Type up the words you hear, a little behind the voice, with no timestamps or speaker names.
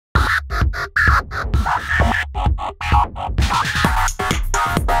Hey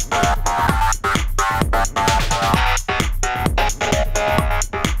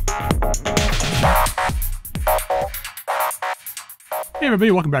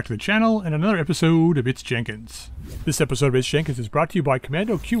everybody, welcome back to the channel and another episode of It's Jenkins. This episode of It's Jenkins is brought to you by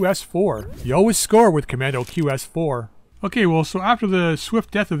Commando QS4. You always score with Commando QS4. Okay, well, so after the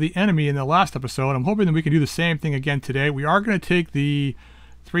swift death of the enemy in the last episode, I'm hoping that we can do the same thing again today. We are going to take the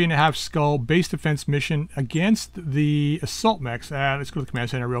 3.5 skull base defense mission against the assault mechs. Let's go to the command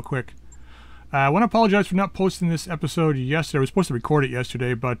center real quick. I want to apologize for not posting this episode yesterday. I was supposed to record it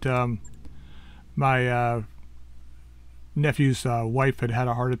yesterday, but my nephew's wife had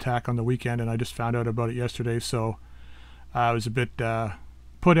a heart attack on the weekend, and I just found out about it yesterday, so I was a bit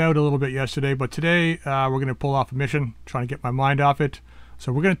put out a little bit yesterday. But today we're going to pull off a mission, trying to get my mind off it.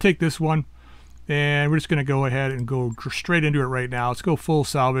 So we're going to take this one, and we're just going to go ahead and go straight into it right now. Let's go full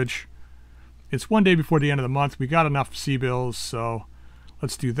salvage. It's one day before the end of the month. We got enough sea bills, so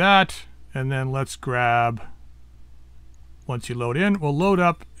let's do that. And then let's grab, once you load in, we'll load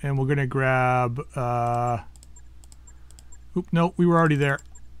up, and we're going to grab oop, no, we were already there.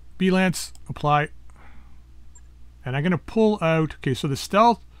 B-Lance, apply. And I'm going to pull out, okay, so the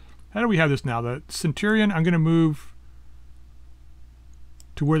stealth, how do we have this now? The Centurion, I'm going to move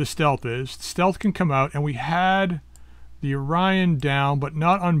to where the stealth is. Stealth can come out, and we had the Orion down, but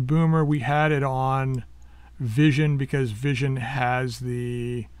not on Boomer. We had it on Vision, because Vision has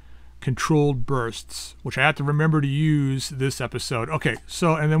the controlled bursts, which I have to remember to use this episode. Okay,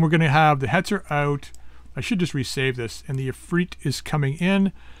 so, and then we're going to have the Hetzer out. I should just resave this, and the Ifrit is coming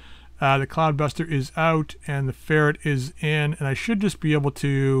in, the Cloudbuster is out, and the Ferret is in, and I should just be able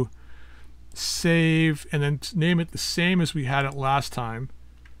to save and then name it the same as we had it last time.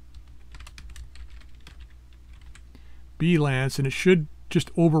 B-Lance, and it should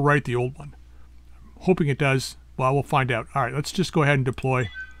just overwrite the old one. I'm hoping it does. Well, we'll find out. All right, let's just go ahead and deploy.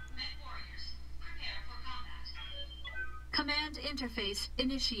 Command interface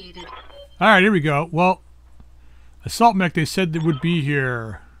initiated. Alright, here we go. Well, assault mech, they said that would be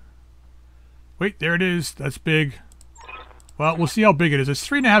here. Wait, there it is. That's big. Well, we'll see how big it is. It's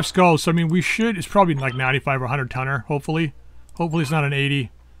 3.5 skulls, so I mean, we should, it's probably like 95 or 100 tonner, hopefully. Hopefully it's not an 80.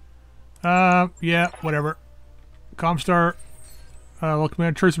 Yeah, whatever. Comstar, well,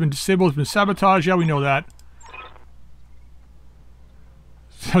 command turret has been disabled, has been sabotaged. Yeah, we know that.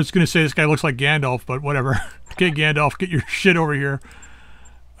 I was going to say this guy looks like Gandalf, but whatever. Okay, Gandalf, get your shit over here.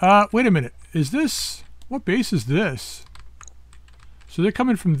 Wait a minute. Is this... What base is this? So they're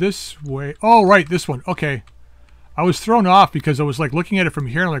coming from this way. Oh, right, this one. Okay. I was thrown off because I was like looking at it from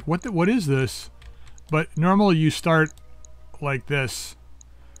here and I'm like, what is this? But normally you start like this,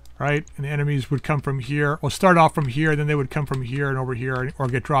 right? And the enemies would come from here. Well, start off from here, then they would come from here and over here, or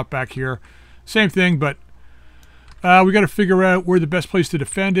get dropped back here. Same thing, but we got to figure out where the best place to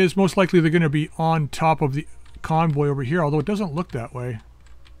defend is. Most likely they're going to be on top of the convoy over here, although it doesn't look that way.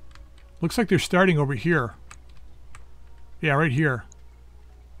 Looks like they're starting over here. Yeah, right here.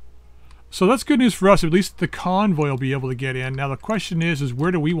 So that's good news for us. At least the convoy will be able to get in. Now the question is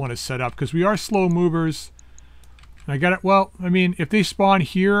where do we want to set up? Because we are slow movers. And I got it. Well, I mean, if they spawn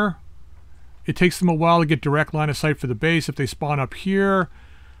here, it takes them a while to get direct line of sight for the base. If they spawn up here,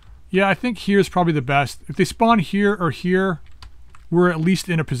 yeah, I think here's probably the best. If they spawn here or here, we're at least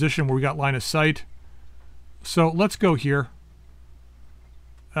in a position where we got line of sight. So let's go here.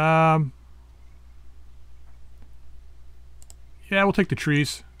 Yeah, we'll take the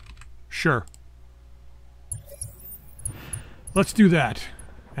trees. Sure. Let's do that.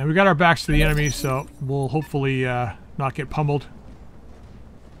 And we got our backs to the enemy, so we'll hopefully not get pummeled.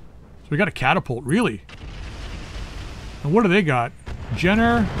 So we got a catapult, really? And what do they got?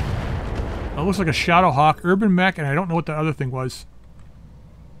 Jenner. It looks like a Shadowhawk, Urban Mech, and I don't know what the other thing was.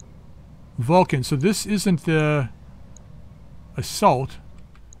 Vulcan. So this isn't the assault.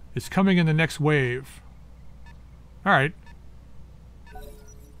 It's coming in the next wave. Alright.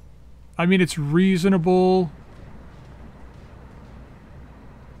 I mean, it's reasonable.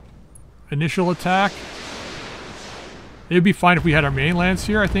 Initial attack. It'd be fine if we had our main lance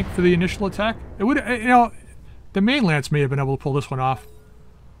here, I think, for the initial attack. It would, you know, the main lance may have been able to pull this one off.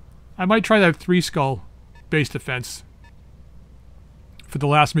 I might try that 3 skull base defense for the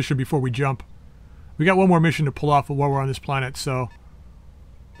last mission before we jump. We got one more mission to pull off while we're on this planet, so...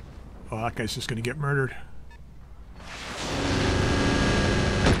 Oh, that guy's just gonna get murdered.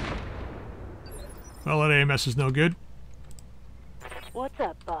 Well, that AMS is no good. What's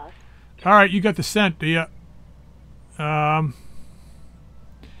up, boss? Alright, you got the scent, do ya?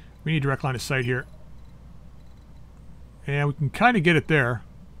 We need direct line of sight here. And we can kind of get it there.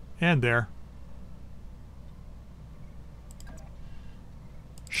 And there.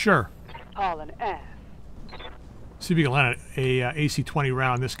 Sure. All an ass. See if we can land a AC-20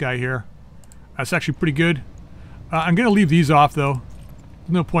 round on this guy here. That's actually pretty good. I'm going to leave these off, though. There's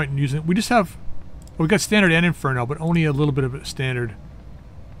no point in using it. We just have... Well, we got standard and inferno, but only a little bit of it standard.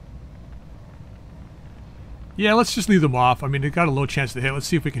 Yeah, let's just leave them off. I mean, they've got a low chance to hit. Let's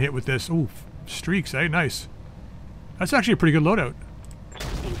see if we can hit with this. Ooh, streaks, eh? Nice. That's actually a pretty good loadout.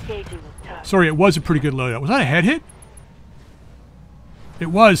 Engaging with tough. Sorry, it was a pretty good loadout. Was that a head hit? It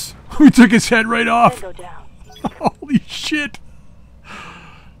was. We took his head right off. Go down. Holy shit.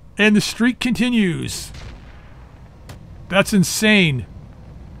 And the streak continues. That's insane.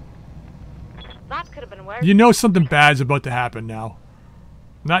 That could have been worse. You know something bad's about to happen now.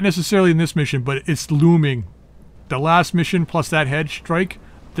 Not necessarily in this mission, but it's looming. The last mission plus that head strike,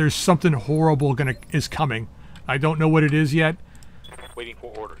 there's something horrible is coming. I don't know what it is yet. Waiting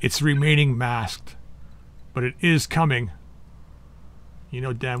for orders. It's remaining masked. But it is coming. You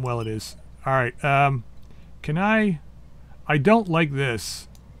know damn well it is. Alright, can I don't like this.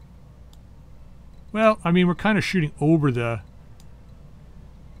 Well, I mean, we're kind of shooting over the...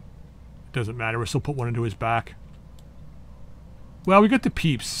 It doesn't matter, we'll still put one into his back. Well, we got the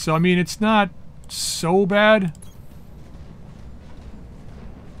peeps, so I mean, it's not so bad.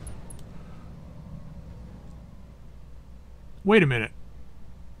 Wait a minute.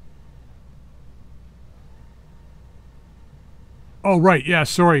 Oh, right, yeah,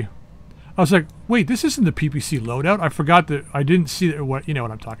 sorry. I was like, wait, this isn't the PPC loadout. I forgot that I didn't see what you know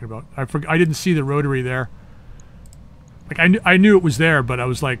what I'm talking about. I didn't see the rotary there. Like I knew it was there, but I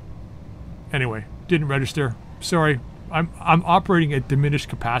was like, anyway, didn't register. Sorry. I'm operating at diminished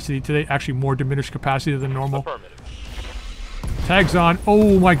capacity today. Actually, more diminished capacity than normal. Affirmative. Tags on.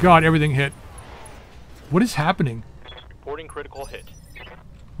 Oh my God, everything hit. What is happening? Reporting critical hit.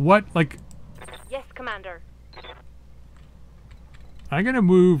 What? Like, Yes, Commander. I'm gonna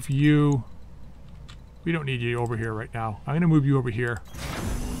move you. We don't need you over here right now. I'm gonna move you over here.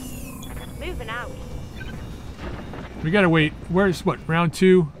 Moving out. We gotta wait. Where's what? Round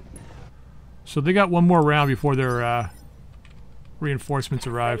 2. So they got one more round before their reinforcements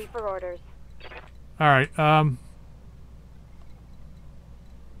arrive. Ready for orders. All right.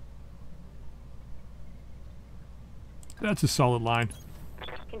 That's a solid line.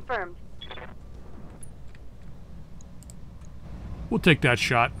 Confirmed. We'll take that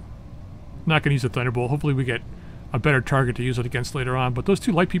shot. Not gonna use the Thunderbolt. Hopefully we get a better target to use it against later on. But those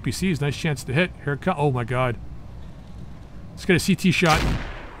 2 light PPCs, nice chance to hit. Here it comes. Oh my God. Let's get a CT shot.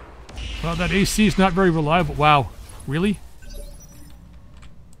 Well, that AC is not very reliable. Wow. Really?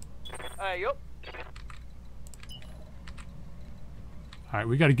 Yup. Alright,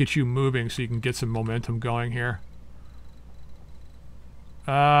 we got to get you moving so you can get some momentum going here.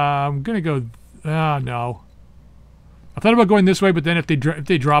 I'm going to go... no. I thought about going this way, but then if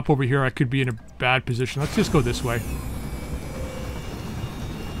they drop over here, I could be in a bad position. Let's just go this way.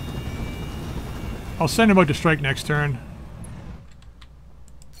 I'll send him out to strike next turn.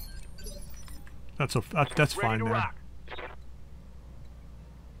 That's fine there.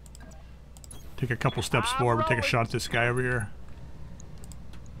 Take a couple steps forward, take a shot at this guy over here.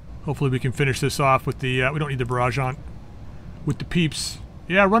 Hopefully we can finish this off with the, we don't need the barrage on. With the peeps.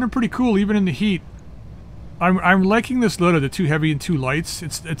 Yeah, running pretty cool even in the heat. I'm liking this loadout, the 2 heavy and 2 lights.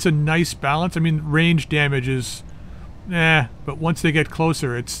 It's a nice balance. I mean, range damage is, but once they get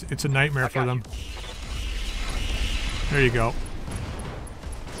closer, it's a nightmare for them. There you go.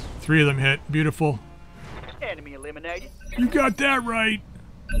 3 of them hit. Beautiful. Enemy eliminated. You got that right.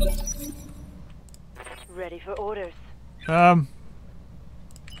 Ready for orders. What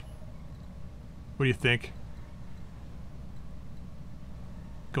do you think?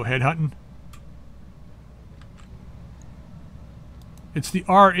 Go head hunting? It's the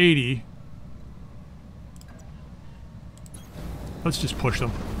R80. Let's just push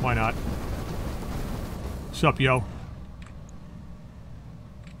them. Why not? Sup, yo?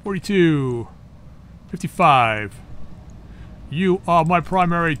 42. 55. You are my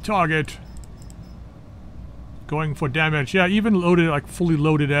primary target. Going for damage. Yeah, even loaded, like fully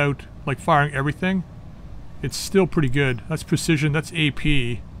loaded out, like firing everything. It's still pretty good. That's precision. That's AP.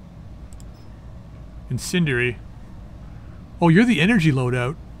 Incendiary. Oh, you're the energy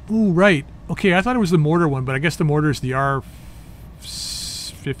loadout. Ooh, right. Okay, I thought it was the mortar one, but I guess the mortar is the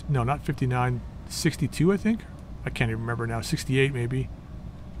no, not 59. 62, I think? I can't even remember now. 68, maybe.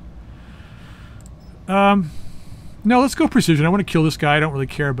 No, let's go precision. I want to kill this guy. I don't really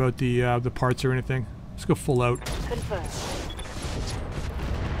care about the parts or anything. Let's go full out. Confirmed.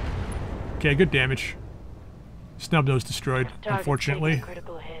 Okay, good damage. Snub nose destroyed, Target unfortunately. taking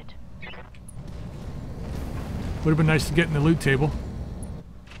critical hit. Would have been nice to get in the loot table.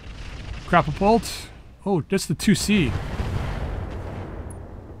 Crapapult. Oh, that's the 2C.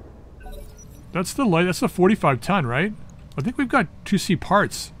 That's the light. That's the 45 ton, right? I think we've got 2C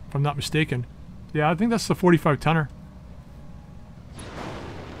parts, if I'm not mistaken. Yeah, I think that's the 45 tonner.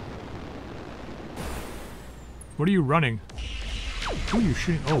 What are you running? Who are you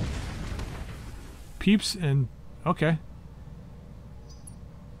shooting? Oh. Peeps and... Okay.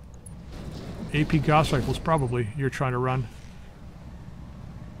 AP Gauss rifles, probably, you're trying to run.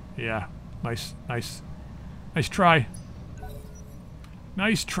 Yeah. Nice, nice. Nice try.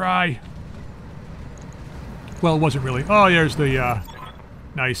 Nice try. Well, it wasn't really. Oh, there's the,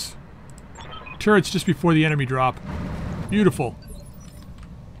 nice. Turrets just before the enemy drop. Beautiful.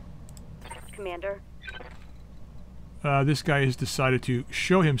 Commander. This guy has decided to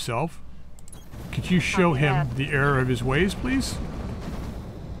show himself. Could you show him the error of his ways, please?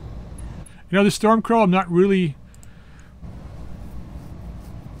 You know, the Stormcrow, I'm not really...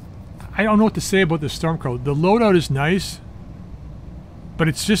 I don't know what to say about the Stormcrow. The loadout is nice, but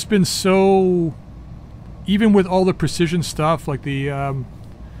it's just been so... Even with all the precision stuff, like the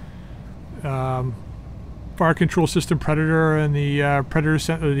fire control system Predator and the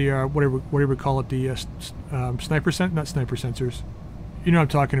Predator, the whatever we call it, the sniper not sniper sensors. You know what I'm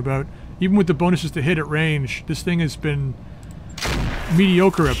talking about. Even with the bonuses to hit at range, this thing has been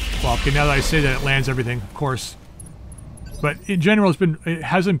mediocre. Well, okay, now that I say that, it lands everything, of course. But in general, it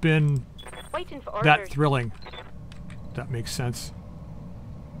hasn't been that thrilling. If that makes sense.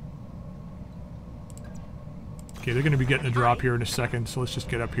 Okay, they're going to be getting a drop here in a second, so let's just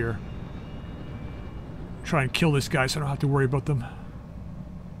get up here. Try and kill this guy so I don't have to worry about them.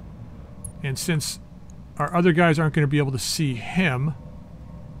 And since our other guys aren't going to be able to see him,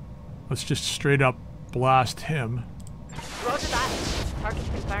 let's just straight up blast him. Roger that. Target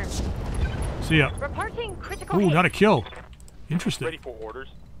confirmed. See ya. Reporting critical Ooh, hit. not a kill. Interesting. Ready for orders.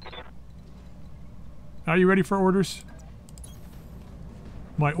 Are you ready for orders?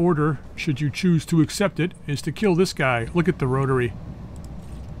 My order, should you choose to accept it, is to kill this guy. Look at the rotary.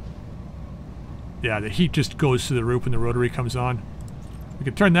 Yeah, the heat just goes to the roof when the rotary comes on. We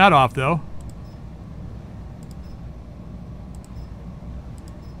can turn that off, though.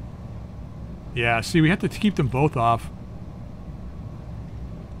 Yeah, see, we have to keep them both off.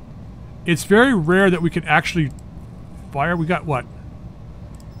 It's very rare that we can actually fire. We got what?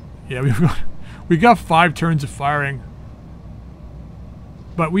 Yeah, we got 5 turns of firing.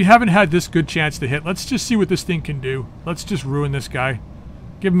 But we haven't had this good chance to hit. Let's just see what this thing can do. Let's just ruin this guy.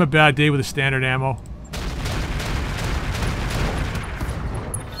 Give him a bad day with a standard ammo.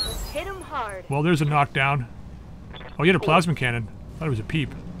 Hit him hard. Well, there's a knockdown. Oh, he had a plasma cannon. Thought it was a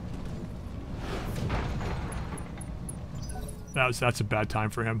peep. That's a bad time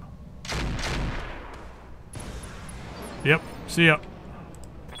for him. Yep. See ya.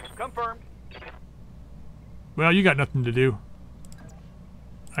 Confirmed. Well, you got nothing to do.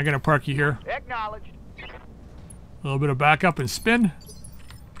 I'm gonna park you here. Acknowledged. A little bit of backup and spin.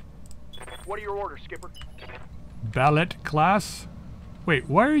 What are your orders, Skipper? Ballet class. Wait,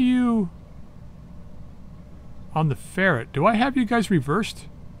 why are you on the ferret? Do I have you guys reversed?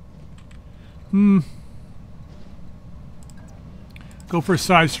 Go for a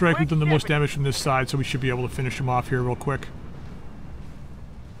side strike. We've done the most damage from this side, so we should be able to finish him off here real quick.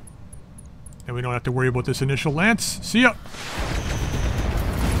 And we don't have to worry about this initial lance. See ya!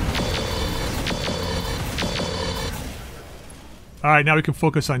 Alright, now we can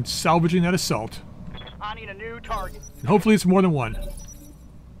focus on salvaging that assault. I need a new target. And hopefully it's more than one.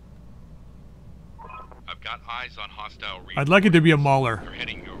 I've got eyes on hostile I'd like it to be a mauler. They're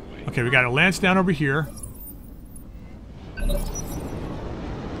heading your way. Okay, we got a lance down over here.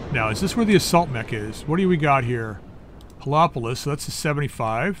 Now, is this where the assault mech is? What do we got here? Helopolis, so that's a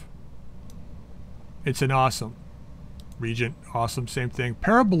 75. It's an awesome. Regent, awesome, same thing.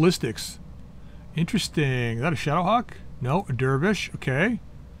 Paraballistics. Interesting. Is that a Shadowhawk? No, a Dervish, okay.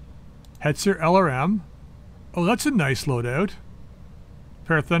 Hetzer LRM. Oh, that's a nice loadout.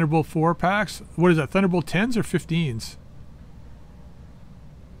 Pair of Thunderbolt 4 packs. What is that, Thunderbolt 10s or 15s?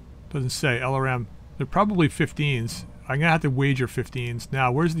 Doesn't say, LRM. They're probably 15s. I'm gonna have to wager 15s.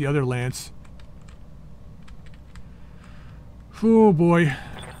 Now, where's the other lance? Oh boy.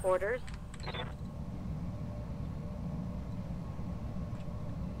 Orders.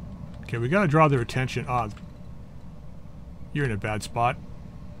 Okay, we gotta draw their attention. Ah, you're in a bad spot.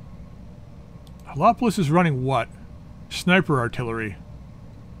 Helopolis is running what? Sniper artillery.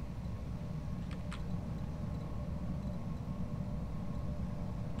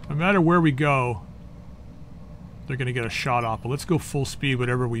 No matter where we go, they're gonna get a shot off. But let's go full speed,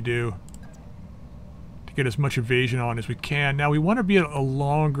 whatever we do, to get as much evasion on as we can. Now we want to be at a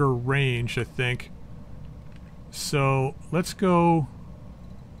longer range, I think. So let's go.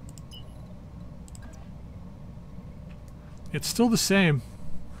 It's still the same.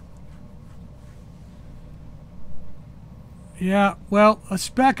 Yeah, well, let's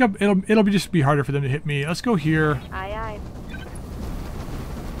back up. It'll just be harder for them to hit me. Let's go here. Aye, aye.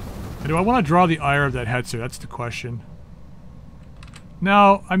 And do I want to draw the ire of that Hetzer? That's the question.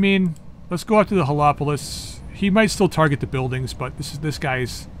 No, I mean, let's go after the Holopolis. He might still target the buildings, but this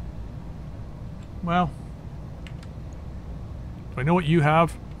guy's... Well... Do I know what you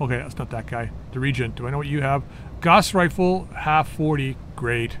have? Okay, that's not that guy. The Regent. Do I know what you have? Gauss rifle, half 40.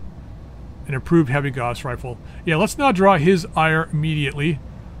 Great. An improved heavy Gauss rifle. Yeah, let's not draw his ire immediately.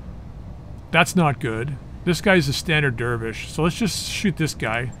 That's not good. This guy's a standard dervish, so let's just shoot this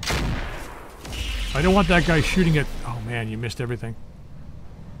guy. I don't want that guy shooting at... Oh man, you missed everything.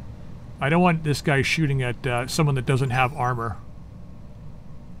 I don't want this guy shooting at someone that doesn't have armor.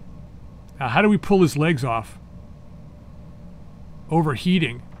 Now, how do we pull his legs off?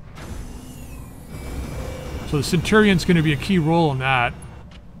 Overheating. So the Centurion's going to be a key role in that.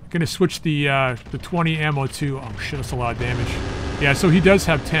 Going to switch the 20 ammo to... Oh shit, that's a lot of damage. Yeah, so he does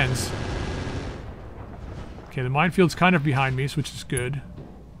have 10s. Okay, the minefield's kind of behind me, which is good.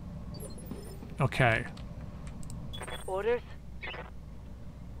 Okay. Orders?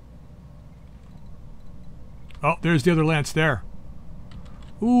 Oh, there's the other lance there.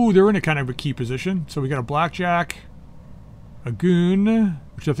 Ooh, they're in a kind of a key position. So we got a Blackjack, a Goon,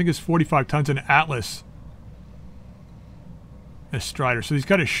 which I think is 45 tons, and an Atlas. A Strider. So he's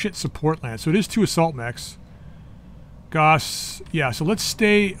got a shit support lance. So it is 2 assault mechs. Goss. Yeah, so let's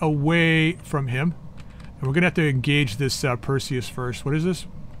stay away from him. And we're going to have to engage this Perseus first. What is this?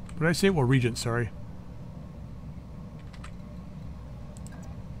 What did I say? Well, Regent, sorry.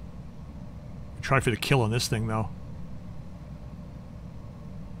 Try for the kill on this thing, though.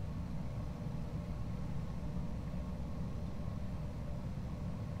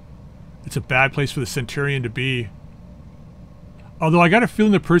 It's a bad place for the Centurion to be. Although I got a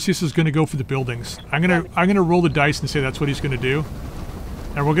feeling that Perseus is going to go for the buildings. I'm gonna roll the dice and say that's what he's going to do,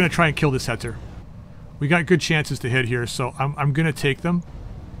 and we're going to try and kill this Hetzer. We got good chances to hit here, so I'm going to take them.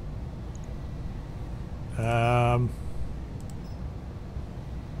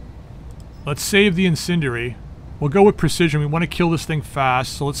 Let's save the Incendiary. We'll go with Precision. We want to kill this thing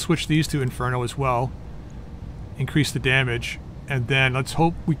fast, so let's switch these to Inferno as well. Increase the damage, and then let's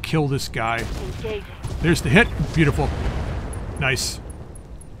hope we kill this guy. Engaging. There's the hit. Beautiful. Nice.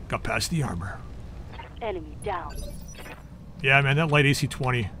 Got past the armor. Enemy down. Yeah, man, that light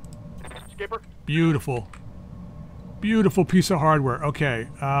AC-20. Skipper? Beautiful. Beautiful piece of hardware. Okay,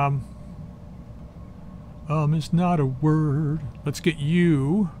 is not a word. Let's get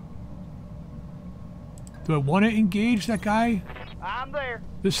you. Do I want to engage that guy I'm there.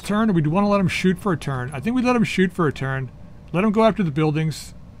 this turn, or we do want to let him shoot for a turn? I think we let him shoot for a turn. Let him go after the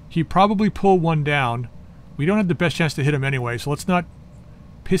buildings. He probably pull one down. We don't have the best chance to hit him anyway, so let's not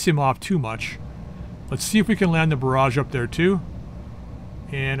piss him off too much. Let's see if we can land the barrage up there too.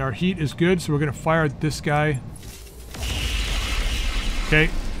 And our heat is good, so we're going to fire at this guy. Okay,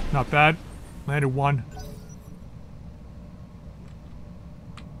 not bad. Landed one.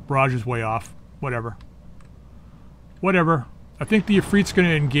 Barrage is way off. Whatever. Whatever. I think the Ifrit's going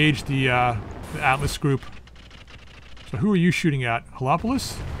to engage the Atlas group. So who are you shooting at?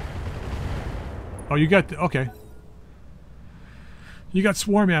 Holopolis? Oh, you got... Okay. You got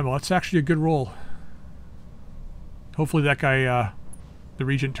swarm ammo. That's actually a good roll. Hopefully that guy, the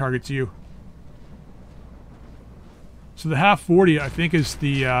Regent, targets you. So the half 40, I think, is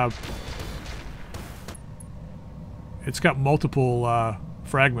the... it's got multiple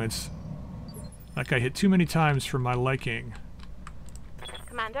fragments. That guy hit too many times for my liking.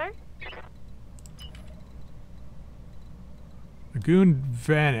 Commander? The Goon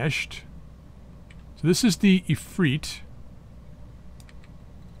vanished. So this is the Ifrit.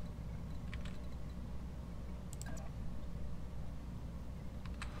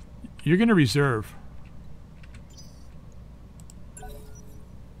 You're going to reserve.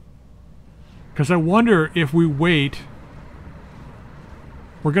 Because I wonder if we wait...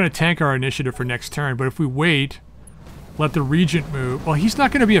 We're going to tank our initiative for next turn, but if we wait, let the Regent move... Well, he's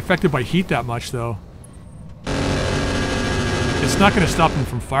not going to be affected by heat that much, though. It's not going to stop him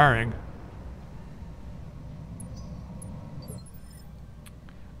from firing.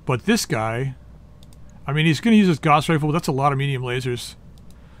 But this guy... I mean, he's going to use his Gauss rifle, but that's a lot of medium lasers.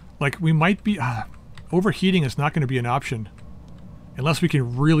 Like, we might be... overheating is not going to be an option. Unless we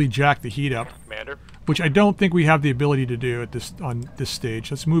can really jack the heat up. Commander? Which I don't think we have the ability to do at this on this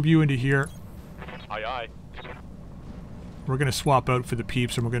stage. Let's move you into here. Aye, aye. We're going to swap out for the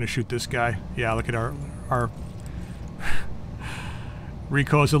peeps and we're going to shoot this guy. Yeah, look at our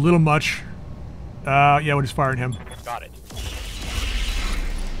recoil is a little much. Yeah, we're just firing him. Got it.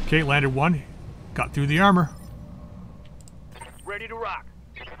 Okay, landed one. Got through the armor. Ready to rock.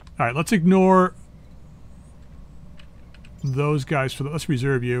 Alright, let's ignore those guys. Let's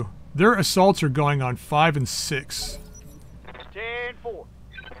reserve you. Their assaults are going on 5 and 6. 10-4.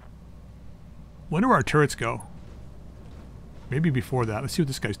 When do our turrets go? Maybe before that. Let's see what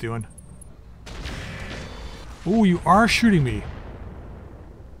this guy's doing. Oh, you are shooting me.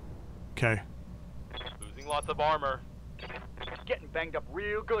 Okay. Losing lots of armor. Getting banged up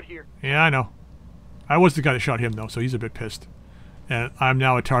real good here. Yeah, I know. I was the guy that shot him, though, so he's a bit pissed. And I'm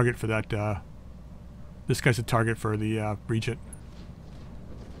now a target for that, this guy's a target for the, Regent.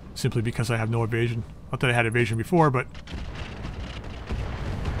 Simply because I have no evasion. Not that I had evasion before, but...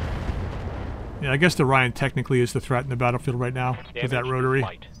 Yeah, I guess the Ryan technically is the threat in the battlefield right now, with that rotary.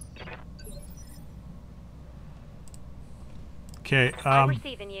 Okay, I'm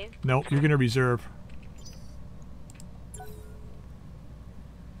receiving you. no, you're gonna reserve.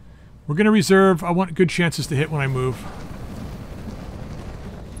 We're gonna reserve. I want good chances to hit when I move.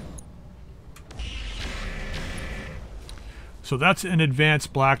 So that's an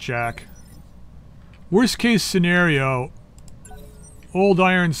advanced blackjack. Worst case scenario, Old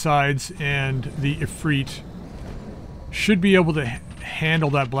Ironsides and the Ifrit should be able to handle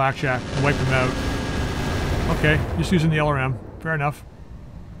that blackjack and wipe them out. Okay, just using the LRM. Fair enough.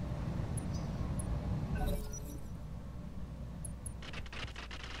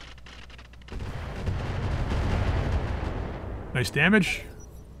 Nice damage.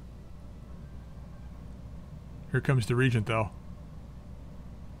 Here comes the Regent, though.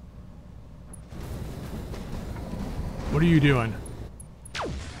 What are you doing?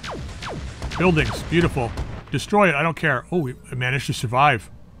 Buildings. Beautiful. Destroy it. I don't care. Oh, we managed to survive.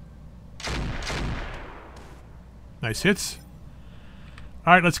 Nice hits.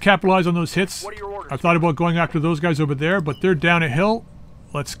 Alright, let's capitalize on those hits. What are your orders? I thought about going after those guys over there, but they're down a hill.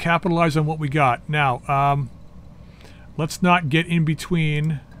 Let's capitalize on what we got. Now, let's not get in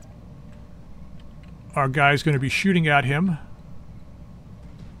between. Our guy's going to be shooting at him.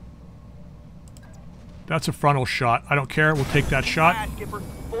 That's a frontal shot. I don't care. We'll take that shot. Ah, Skipper.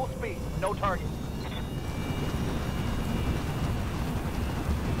 Full speed. No target.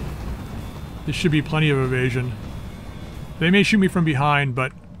 This should be plenty of evasion. They may shoot me from behind,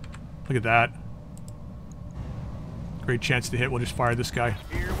 but look at that. Great chance to hit. We'll just fire this guy.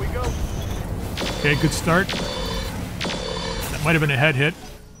 Here we go. Okay, good start. That might have been a head hit.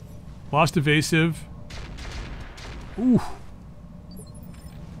 Lost evasive. Ooh.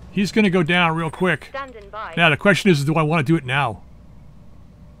 He's going to go down real quick. Standing by. Now, the question is, do I want to do it now?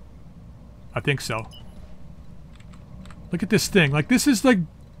 I think so. Look at this thing. Like, this is like...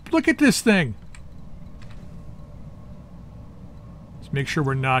 Look at this thing! Let's make sure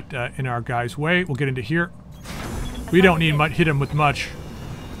we're not in our guy's way. We'll get into here. We don't need much, hit him with much.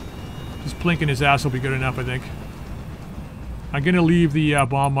 Just plinking his ass will be good enough, I think. I'm going to leave the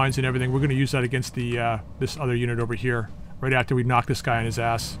bomb mines and everything. We're going to use that against the this other unit over here. Right after we knock this guy on his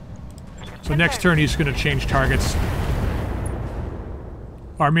ass. So next turn he's going to change targets.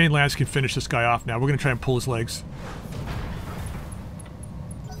 Our main lance can finish this guy off now. We're going to try and pull his legs.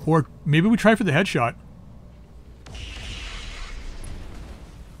 Or maybe we try for the headshot.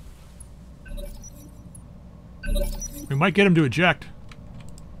 We might get him to eject.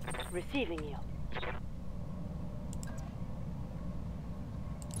 Receiving you.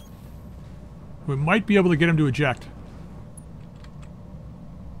 We might be able to get him to eject.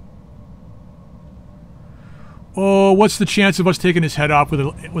 Oh, what's the chance of us taking his head off with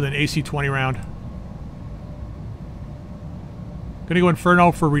an AC-20 round? Gonna go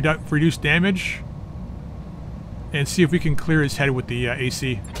Inferno for reduced damage. And see if we can clear his head with the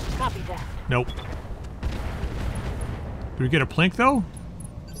AC. Copy that. Nope. Do we get a plink, though?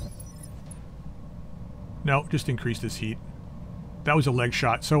 No, just increased his heat. That was a leg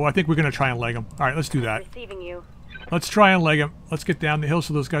shot, so I think we're gonna try and leg him. Alright, let's do that. Receiving you. Let's try and leg him. Let's get down the hill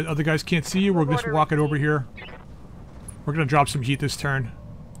so those guys, other guys can't see you. We're just walking over here. We're gonna drop some heat this turn.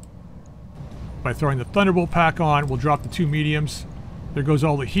 By throwing the Thunderbolt pack on, we'll drop the 2 mediums. There goes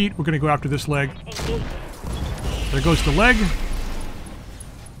all the heat. We're gonna go after this leg. Engaging. There goes the leg.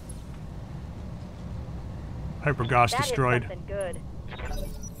 Hypergauss That is destroyed. something good.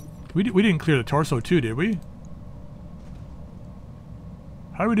 We didn't clear the torso too, did we?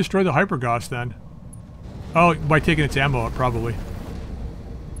 How do we destroy the Hypergauss then? Oh, by taking its ammo out, probably.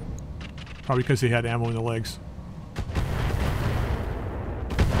 Probably because they had ammo in the legs.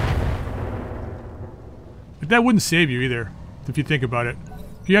 that wouldn't save you either, if you think about it.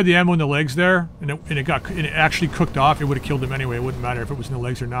 If you had the ammo in the legs there, and it actually cooked off, it would have killed him anyway. It wouldn't matter if it was in the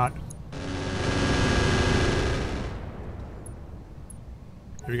legs or not.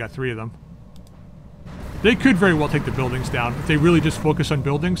 We got 3 of them. They could very well take the buildings down. If they really just focus on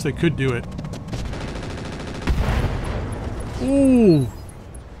buildings, they could do it. Ooh!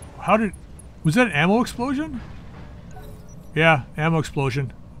 Was that an ammo explosion? Yeah, ammo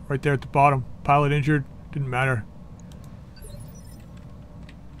explosion. Right there at the bottom. Pilot injured. Didn't matter.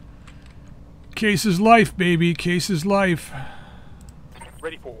 Case is life, baby. Case is life.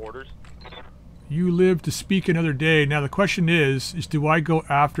 Ready for orders. You live to speak another day. Now the question is do I go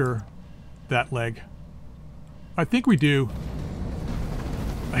after that leg? I think we do.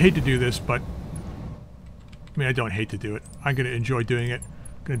 I hate to do this, but I mean, I don't hate to do it. I'm going to enjoy doing it.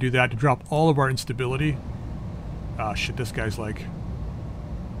 I'm going to do that to drop all of our instability. Ah, shit, this guy's like...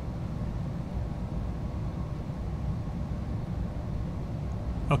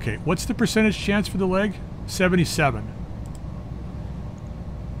 Okay, what's the percentage chance for the leg? 77.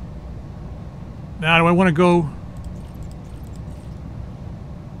 Now, do I want to go...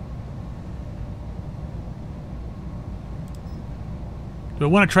 Do I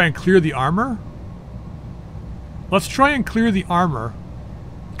want to try and clear the armor? Let's try and clear the armor.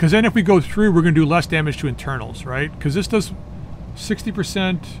 Because then if we go through, we're going to do less damage to internals, right? Because this does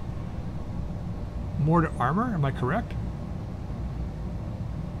 60% more to armor. Am I correct?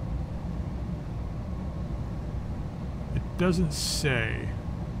 It doesn't say.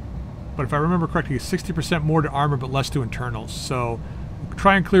 But if I remember correctly, it's 60% more to armor but less to internals. So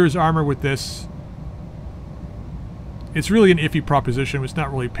try and clear his armor with this. It's really an iffy proposition. It's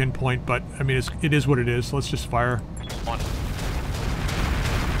not really pinpoint, but I mean, it is what it is. So let's just fire.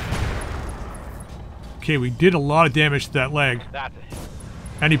 Okay, we did a lot of damage to that leg. That's it.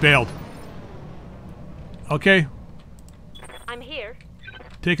 And he bailed. Okay. I'm here.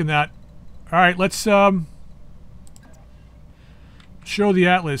 Taking that. Alright, let's show the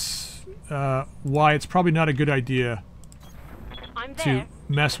Atlas why it's probably not a good idea I'm to there.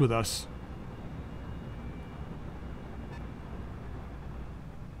 mess with us.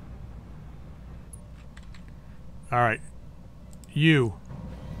 Alright. You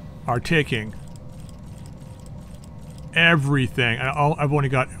are taking everything. I've only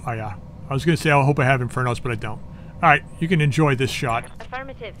got... Oh, yeah. I was going to say I hope I have Infernos, but I don't. Alright, you can enjoy this shot.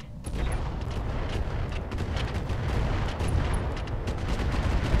 Affirmative.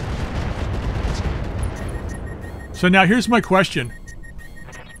 So now here's my question.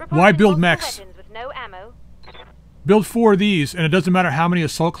 Reporting Why build multiple mechs? weapons with no ammo. Build 4 of these, and it doesn't matter how many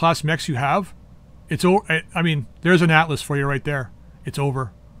assault class mechs you have. It's over. I mean, there's an Atlas for you right there. It's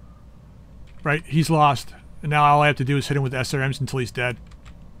over. Right? He's lost. And now all I have to do is hit him with SRMs until he's dead.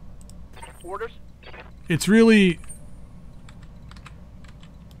 Orders. It's really...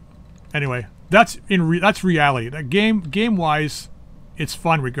 Anyway, that's reality. That game-wise, it's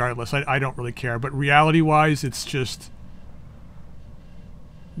fun regardless. I don't really care. But reality-wise, it's just...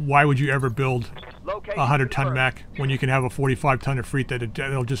 Why would you ever build Location a 100-ton confirmed. mech when you can have a 45-ton of freight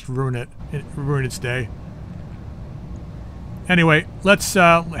that'll just ruin its day? Anyway, let's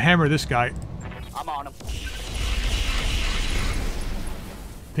hammer this guy. I'm on him.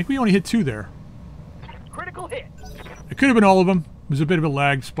 I think we only hit 2 there. Critical hit. It could have been all of them. There's a bit of a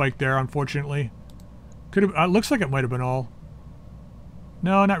lag spike there, unfortunately. Could have. Looks like it might have been all.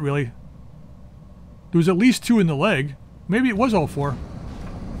 No, not really. There was at least 2 in the leg. Maybe it was all 4.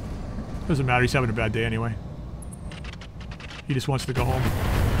 Doesn't matter. He's having a bad day anyway. He just wants to go home.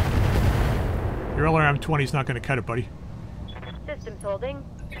 Your LRM-20 is not going to cut it, buddy. Systems holding.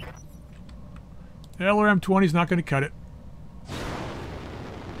 The LRM-20 is not going to cut it.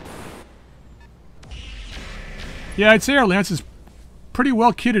 Yeah, I'd say our Lance is pretty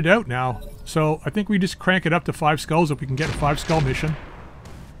well kitted out now. So I think we just crank it up to 5 skulls if we can get a 5 skull mission.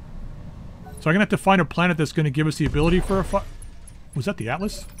 So I'm going to have to find a planet that's going to give us the ability for a Was that the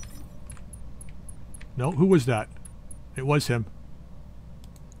Atlas? No, who was that? It was him.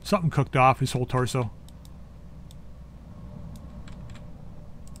 Something cooked off his whole torso.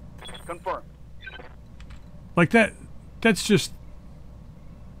 Confirmed. Like that's just...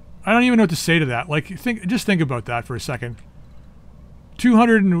 I don't even know what to say to that. Like, just think about that for a second.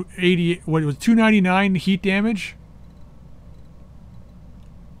 280, what was 299 heat damage?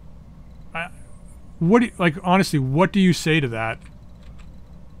 Like, honestly, what do you say to that?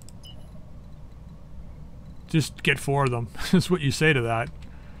 Just get 4 of them. That's what you say to that.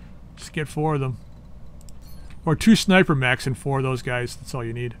 Just get 4 of them. Or 2 sniper mechs and 4 of those guys. That's all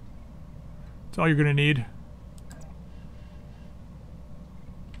you need. That's all you're gonna need.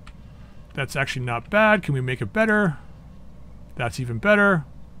 That's actually not bad. Can we make it better? That's even better.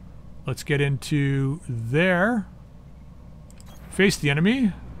 Let's get into there. Face the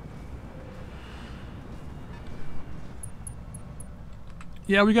enemy.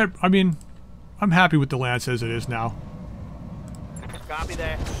 Yeah, we got... I mean, I'm happy with the Lance as it is now. Copy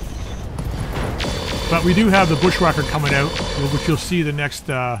that. But we do have the Bushwhacker coming out, which you'll see the next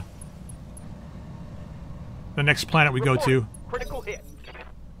planet we go to. Critical hit.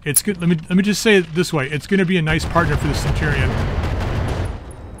 It's good. Let me just say it this way. It's going to be a nice partner for the Centurion.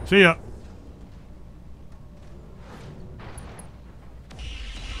 See ya.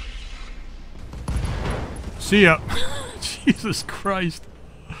 See ya. Jesus Christ.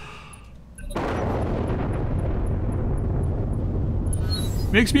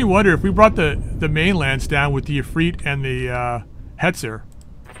 Makes me wonder if we brought the mainlands down with the Ifrit and the Hetzer,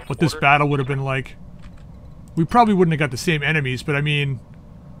 what this battle would have been like. We probably wouldn't have got the same enemies, but I mean,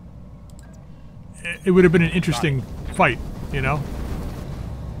 it would have been an interesting fight, you know?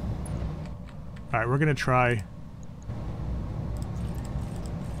 Alright, we're gonna try.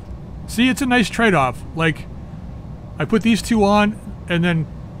 See, it's a nice trade-off. Like, I put these two on and then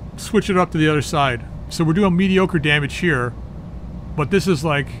switch it up to the other side. So we're doing mediocre damage here, but this is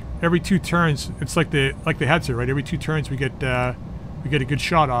like every 2 turns. It's like the Hetzer, right? Every 2 turns we get a good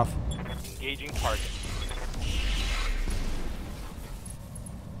shot off. Engaging target.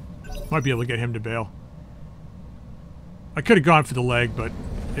 Might be able to get him to bail. I could have gone for the leg, but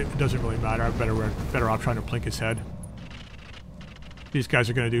it doesn't really matter. I'm better off trying to plink his head. These guys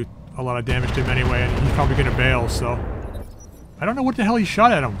are going to do a lot of damage to him anyway, and he's probably going to bail, so... I don't know what the hell he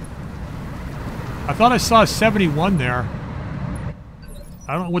shot at him. I thought I saw a 71 there.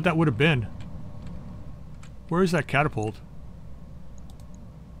 I don't know what that would have been. Where is that catapult?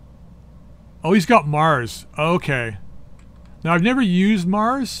 Oh, he's got Mars. Okay. Now, I've never used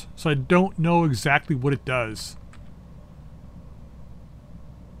Mars, so I don't know exactly what it does.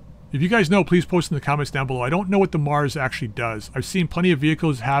 If you guys know, please post in the comments down below. I don't know what the Mars actually does. I've seen plenty of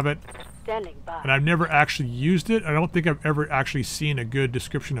vehicles have it, Standing by. and I've never actually used it. I don't think I've ever actually seen a good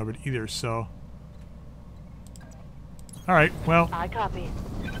description of it either, so... Alright, well... I copy.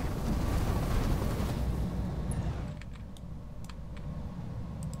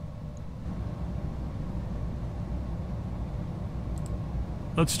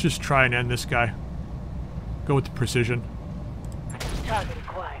 Let's just try and end this guy. Go with the precision. Target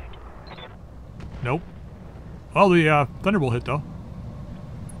acquired. Nope. Well, the Thunderbolt hit, though.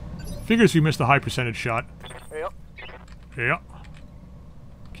 Figures we missed a high percentage shot. Yep. Yeah.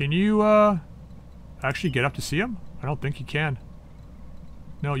 Can you, actually get up to see him? I don't think you can.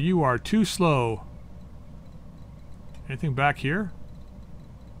 No, you are too slow. Anything back here?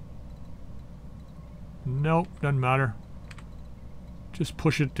 Nope, doesn't matter. Just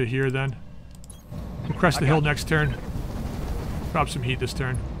push it to here, then. We'll crest the hill next turn. Drop some heat this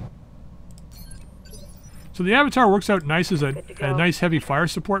turn. So the Avatar works out nice as a nice heavy fire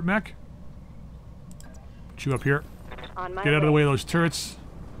support mech. Put you up here. On my Get out of the way of those turrets.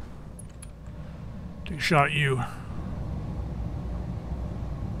 Take a shot at you.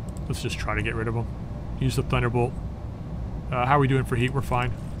 Let's just try to get rid of them. Use the Thunderbolt. How are we doing for heat? We're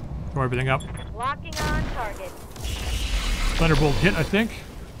fine. Throw everything up. Locking on target. Thunderbolt hit, I think.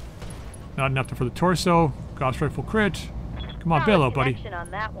 Not enough for the torso. Gauss Rifle crit. Come on, bail out, buddy. Connection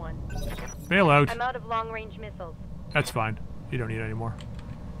on that one. Bail out. I'm out of long-range missiles. That's fine. You don't need any more.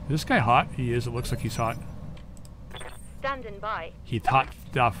 Is this guy hot? He is. It looks like he's hot. Standing by. He's hot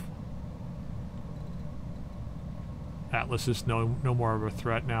stuff. Atlas is no more of a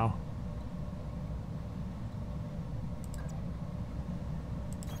threat now.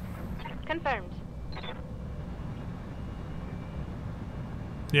 Confirmed.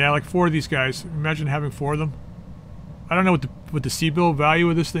 Yeah, like 4 of these guys. Imagine having 4 of them. I don't know what the C-bill value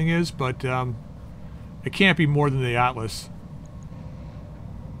of this thing is, but it can't be more than the Atlas.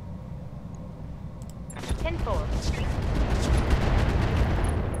 10-4.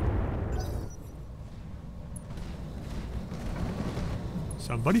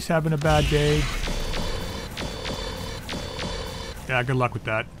 Somebody's having a bad day. Yeah, good luck with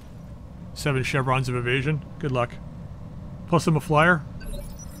that. 7 chevrons of evasion. Good luck. Plus I'm a flyer.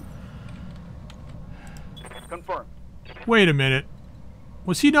 Confirmed. Wait a minute.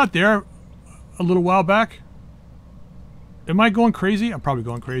 Was he not there a little while back? Am I going crazy? I'm probably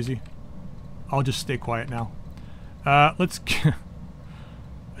going crazy. I'll just stay quiet now. Let's... I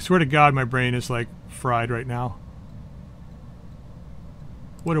swear to God, my brain is like fried right now.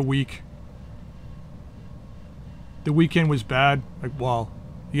 What a week. The weekend was bad. Like, well,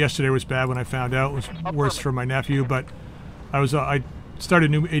 yesterday was bad when I found out. It was worse for my nephew, but I started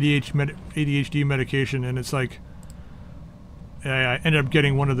a new ADHD medication, and it's like I ended up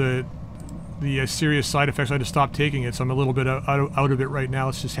getting one of the serious side effects. I had to stop taking it, so I'm a little bit out of it right now.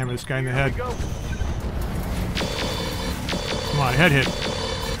 Let's just hammer this guy in the head. Come on, head hit.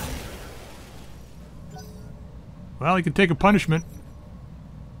 Well, he can take a punishment.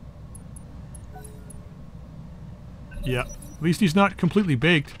 Yeah, at least he's not completely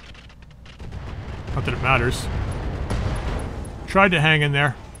baked. Not that it matters. Tried to hang in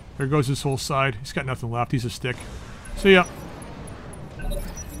there. There goes his whole side. He's got nothing left. He's a stick. See ya.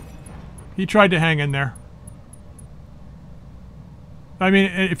 He tried to hang in there. I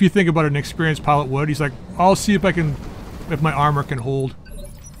mean, if you think about it, an experienced pilot would. He's like, I'll see if my armor can hold.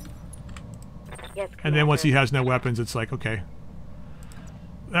 Yes, And then once he has no weapons, it's like, okay.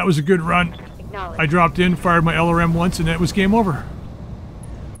 That was a good run. Acknowledge. I dropped in, fired my LRM once, and it was game over.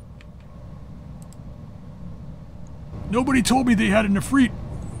 Nobody told me they had an Efreet.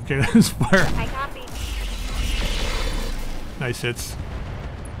 Okay, that's fire. I copy. Nice hits.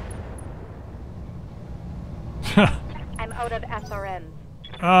 I'm out of SRMs.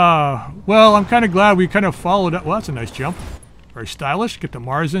 Well, I'm kind of glad we kind of followed up. Well, that's a nice jump. Very stylish. Get the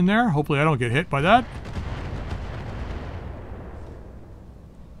Mars in there. Hopefully I don't get hit by that.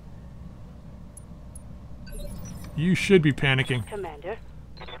 You should be panicking. Commander.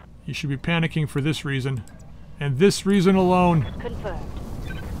 You should be panicking for this reason. And this reason alone.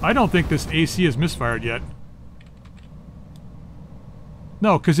 Confirmed. I don't think this AC is misfired yet.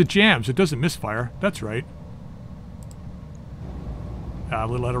 No, because it jams. It doesn't misfire. That's right. A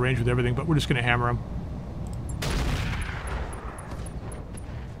little out of range with everything, but we're just going to hammer him.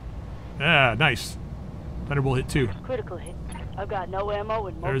 Ah, nice. Thunderbolt hit too. Critical hit. I've got no ammo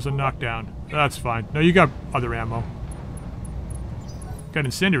and There's a knockdown. That's fine. No, you got other ammo. Got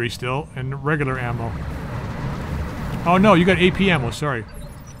incendiary still, and regular ammo. Oh no, you got AP ammo, sorry.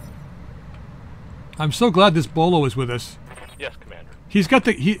 I'm so glad this Bolo is with us. Yes, Commander. He's got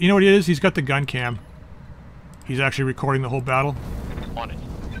the, you know what it is? He's got the gun cam. He's actually recording the whole battle. On it.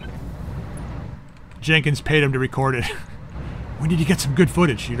 Jenkins paid him to record it. We need to get some good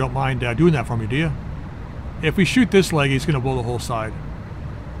footage. You don't mind doing that for me, do you? If we shoot this leg, he's going to blow the whole side.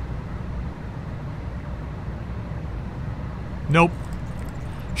 Nope.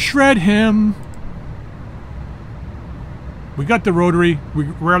 Shred him! We got the rotary. We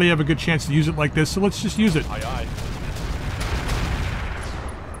rarely have a good chance to use it like this, so let's just use it. Aye, aye.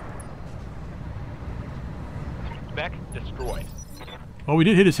 Mech destroyed. Oh, we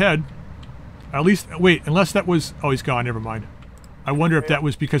did hit his head. At least, wait, unless that was... Oh, he's gone, never mind. I wonder if that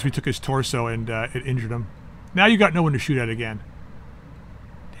was because we took his torso and it injured him. Now you got no one to shoot at again.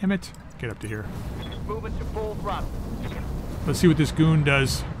 Damn it. Get up to here. Moving to full throttle. Let's see what this goon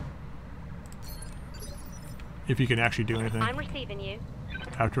does. If he can actually do anything. I'm receiving you.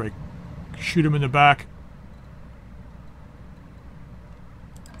 After I shoot him in the back.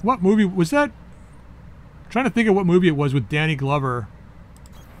 What movie was that? I'm trying to think of what movie it was with Danny Glover.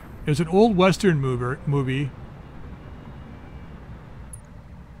 It was an old Western movie.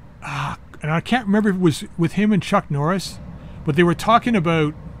 And I can't remember if it was with him and Chuck Norris, but they were talking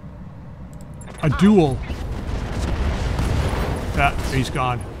about a duel. He's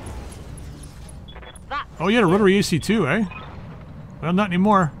gone. Oh, you had a rotary AC too, eh? Well, not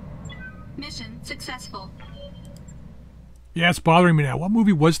anymore. Mission successful. Yeah, it's bothering me now. What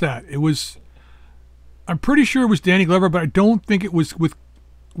movie was that? It was... I'm pretty sure it was Danny Glover, but I don't think it was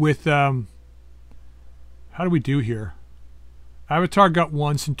with how do we do here? Avatar got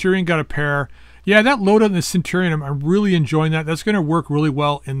one, Centurion got a pair. Yeah, that loadout in the Centurion, I'm really enjoying that. That's going to work really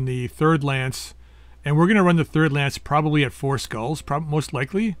well in the 3rd Lance. And we're going to run the 3rd Lance probably at 4 skulls, most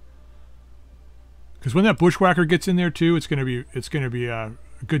likely. Because when that Bushwhacker gets in there too, it's going to be a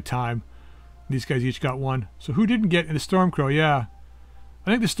good time. These guys each got one. So who didn't get in the Stormcrow? Yeah. I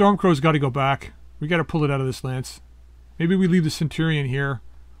think the Stormcrow's got to go back. We got to pull it out of this Lance. Maybe we leave the Centurion here.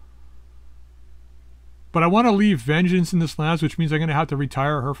 But I want to leave Vengeance in this Lance, which means I'm going to have to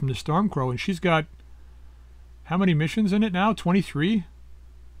retire her from the Stormcrow. And she's got how many missions in it now? 23?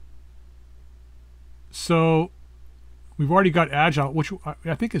 So we've already got Agile, which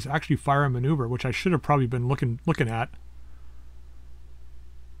I think is actually Fire and Maneuver, which I should have probably been looking at.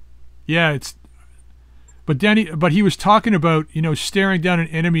 Yeah, it's... But he was talking about, you know, staring down an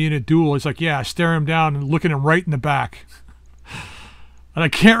enemy in a duel. It's like, yeah, stare him down and looking him right in the back. And I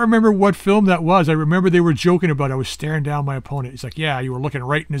can't remember what film that was. I remember they were joking about I was staring down my opponent. It's like, yeah, you were looking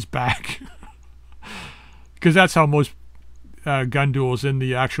right in his back. Because that's how most gun duels in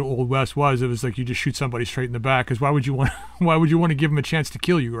the actual Old West was. It was like you just shoot somebody straight in the back. Because why would you want to give him a chance to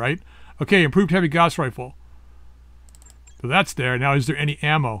kill you, right? Okay, improved heavy gas rifle. So that's there. Now, is there any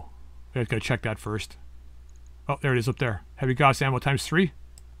ammo? I gotta check that first. Oh, there it is up there. Heavy Gauss ammo times 3.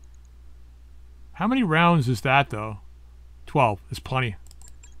 How many rounds is that, though? 12. It's plenty.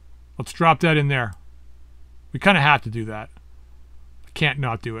 Let's drop that in there. We kind of have to do that. I can't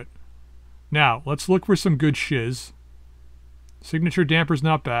not do it. Now, let's look for some good shiz. Signature damper's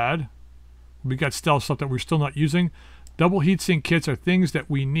not bad. We got stealth stuff that we're still not using. Double heatsink kits are things that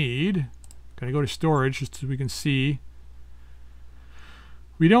we need. Gonna go to storage just so we can see.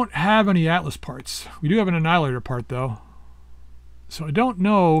 We don't have any Atlas parts. We do have an Annihilator part, though. So I don't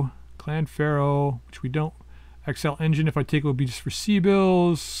know. Clan Pharaoh, which we don't. XL engine, if I take it, will be just for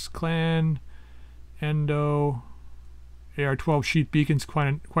C-bills. Clan, Endo, AR-12 sheet beacon's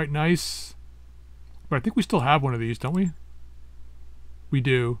quite nice. But I think we still have one of these, don't we? We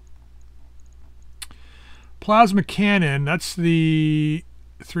do. Plasma cannon, that's the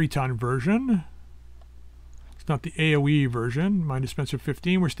 3-ton version. It's not the AoE version. Mine dispenser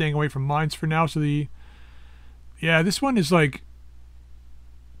 15. We're staying away from mines for now. So the... Yeah, this one is like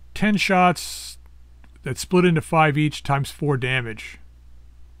 10 shots that split into 5 each times 4 damage.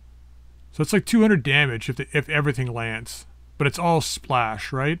 So it's like 200 damage if everything lands. But it's all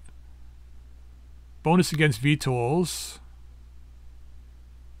splash, right? Bonus against VTOLs.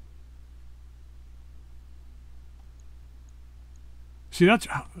 See, that's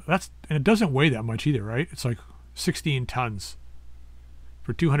and it doesn't weigh that much either, right? It's like 16 tons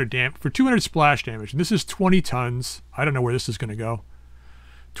for 200 splash damage. And this is 20 tons. I don't know where this is going to go.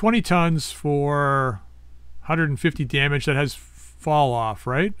 20 tons for 150 damage. That has fall off,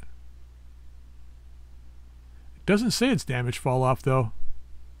 right? It doesn't say it's damage fall off though.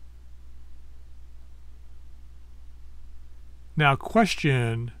 Now,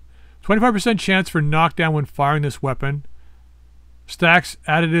 question: 25% chance for knockdown when firing this weapon. Stacks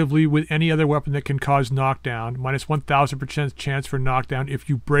additively with any other weapon that can cause knockdown. Minus 1000% chance for knockdown if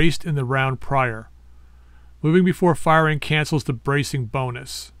you braced in the round prior. Moving before firing cancels the bracing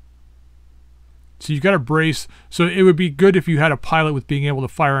bonus. So you've got to brace. So it would be good if you had a pilot with being able to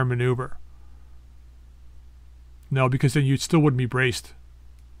fire and maneuver. No, because then you still wouldn't be braced.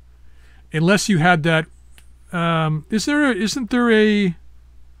 Unless you had that. Isn't there a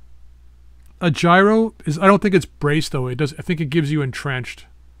gyro? I don't think it's braced though. It does. I think it gives you entrenched.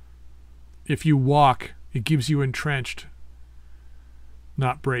 If you walk, it gives you entrenched,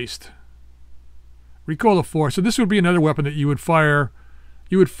 not braced. Recoil of 4. So this would be another weapon that you would fire.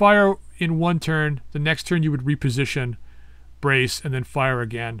 You would fire in one turn. The next turn you would reposition, brace, and then fire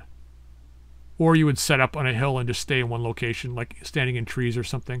again. Or you would set up on a hill and just stay in one location, like standing in trees or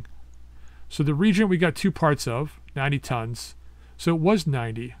something. So the Regent we got 2 parts of, 90 tons. So it was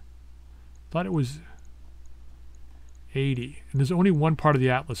 90. Thought it was 80. And there's only one part of the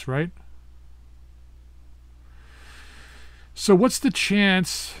Atlas, right? So what's the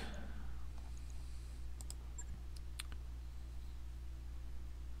chance?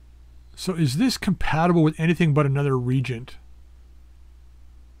 So is this compatible with anything but another Regent?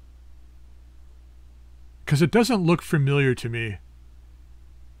 Because it doesn't look familiar to me.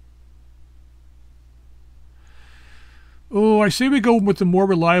 Oh, I say we go with the more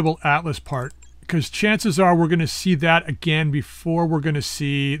reliable Atlas part, because chances are we're going to see that again before we're going to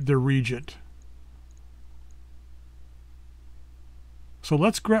see the Regent. So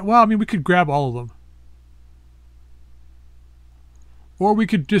let's grab, well, I mean, we could grab all of them. Or we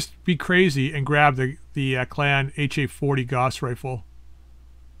could just be crazy and grab the Clan HA-40 Gauss rifle.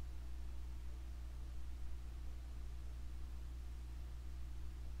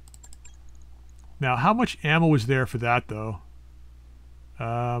 Now, how much ammo was there for that, though?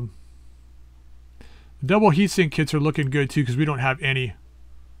 The double heatsink kits are looking good, too, because we don't have any.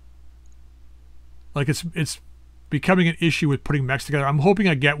 Like, it's becoming an issue with putting mechs together. I'm hoping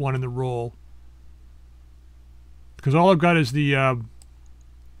I get one in the roll. Because all I've got is the...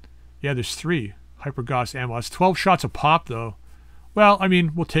 yeah, there's 3 Hyper Gauss ammo. It's 12 shots a pop, though. Well, I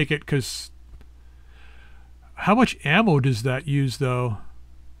mean, we'll take it, because... How much ammo does that use, though?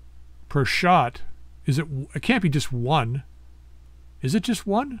 Per shot? Is it... It can't be just 1. Is it just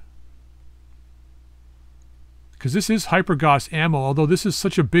 1? Because this is Hyper Gauss ammo. Although this is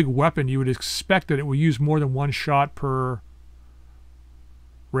such a big weapon, you would expect that it will use more than 1 shot per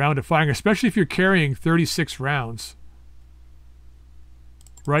round of firing. Especially if you're carrying 36 rounds.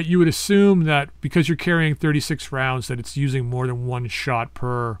 Right? You would assume that because you're carrying 36 rounds that it's using more than 1 shot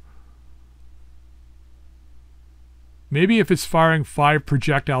per... Maybe if it's firing 5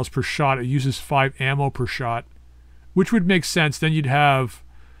 projectiles per shot, it uses 5 ammo per shot. Which would make sense. Then you'd have,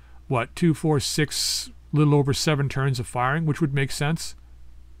 what, 2, 4, 6, little over 7 turns of firing, which would make sense.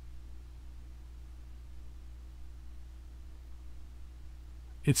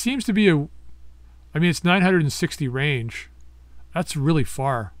 It seems to be a... I mean, it's 960 range. That's really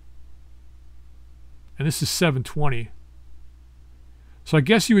far. And this is 720. So I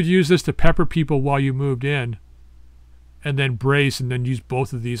guess you would use this to pepper people while you moved in. And then brace and then use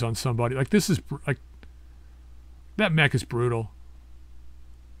both of these on somebody. Like, this is... like, that mech is brutal.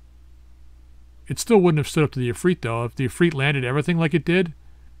 It still wouldn't have stood up to the Efreet, though. If the Efreet landed everything like it did,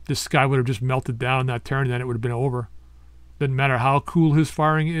 this guy would have just melted down that turn, and then it would have been over. Doesn't matter how cool his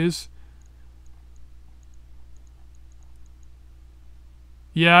firing is.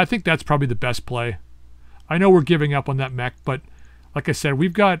 Yeah, I think that's probably the best play. I know we're giving up on that mech, but like I said,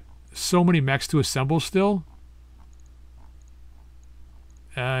 we've got so many mechs to assemble still.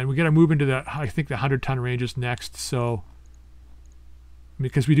 And we got to move into the, I think the 100-ton range is next, so...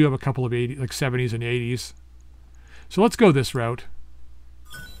 because we do have a couple of 80, like 70s and 80s. So let's go this route.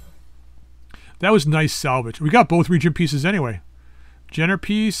 That was nice salvage. We got both region pieces anyway. Jenner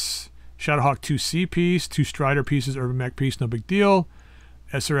piece, Shadowhawk 2C piece, 2 Strider pieces, Urban Mech piece, no big deal.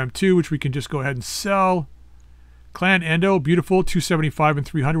 SRM2, which we can just go ahead and sell. Clan Endo, beautiful, 275 and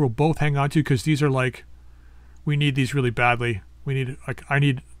 300 we'll both hang on to because these are like, we need these really badly. We need, like,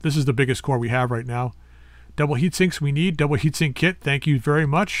 this is the biggest core we have right now. Double heatsinks we need. Double heatsink kit. Thank you very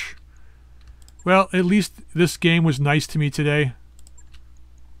much. Well, at least this game was nice to me today.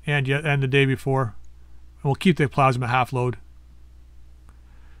 And the day before. And we'll keep the plasma half load.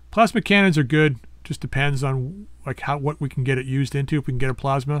 Plasma cannons are good. Just depends on like what we can get it used into if we can get a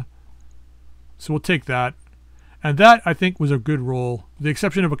plasma. So we'll take that. And that I think was a good roll. With the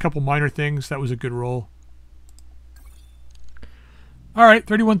exception of a couple minor things, that was a good roll. Alright,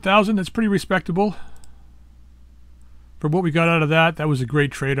 31,000, that's pretty respectable. For what we got out of that, that was a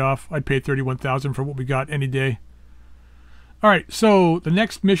great trade-off. I'd pay 31,000 for what we got any day. Alright, so the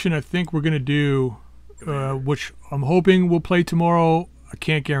next mission I think we're going to do, which I'm hoping we'll play tomorrow. I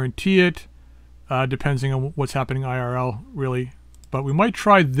can't guarantee it. Depending on what's happening IRL, really. But we might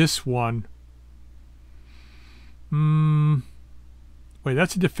try this one. Wait,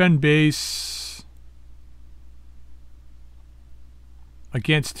 that's a defend base.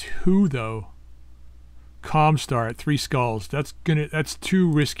 Against who, though? Comstar at 3 skulls. That's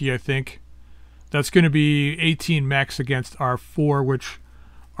too risky, I think. That's gonna be 18 mechs against our 4, which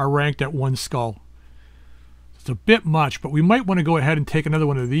are ranked at 1 skull. It's a bit much, but we might want to go ahead and take another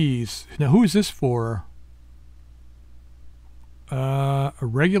one of these. Now, who is this for? A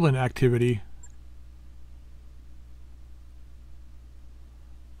Regulan activity.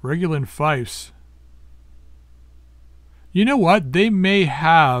 Regulan Fifes. You know what? They may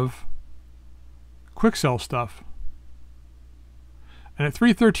have Quikscell stuff. And at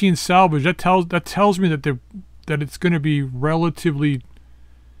 313 salvage, that tells me that it's going to be relatively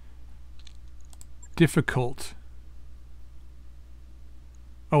difficult.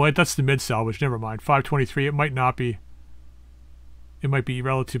 Oh wait, that's the mid salvage. Never mind. 523. It might not be. It might be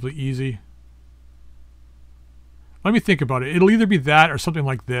relatively easy. Let me think about it. It'll either be that or something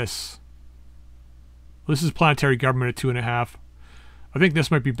like this. This is planetary government at 2.5. I think this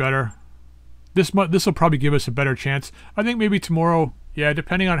might be better. This will probably give us a better chance. I think maybe tomorrow, yeah,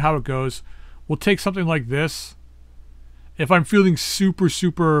 depending on how it goes, we'll take something like this. If I'm feeling super,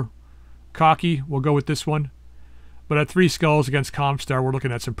 super cocky, we'll go with this one. But at 3 skulls against Comstar, we're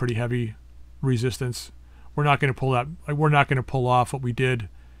looking at some pretty heavy resistance. We're not going to pull that. Like, we're not going to pull off what we did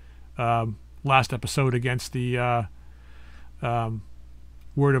last episode against the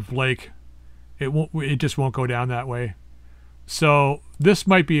Word of Lake. It just won't go down that way. So this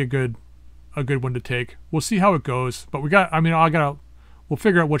might be a good one to take. We'll see how it goes. But we'll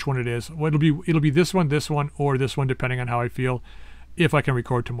figure out which one it is. Well, it'll be this one, or this one, depending on how I feel, if I can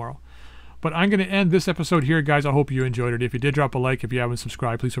record tomorrow. But I'm going to end this episode here, guys. I hope you enjoyed it. If you did, drop a like. If you haven't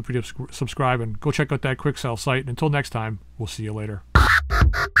subscribed, please feel free to subscribe and go check out that Quikscell site. And until next time, we'll see you later.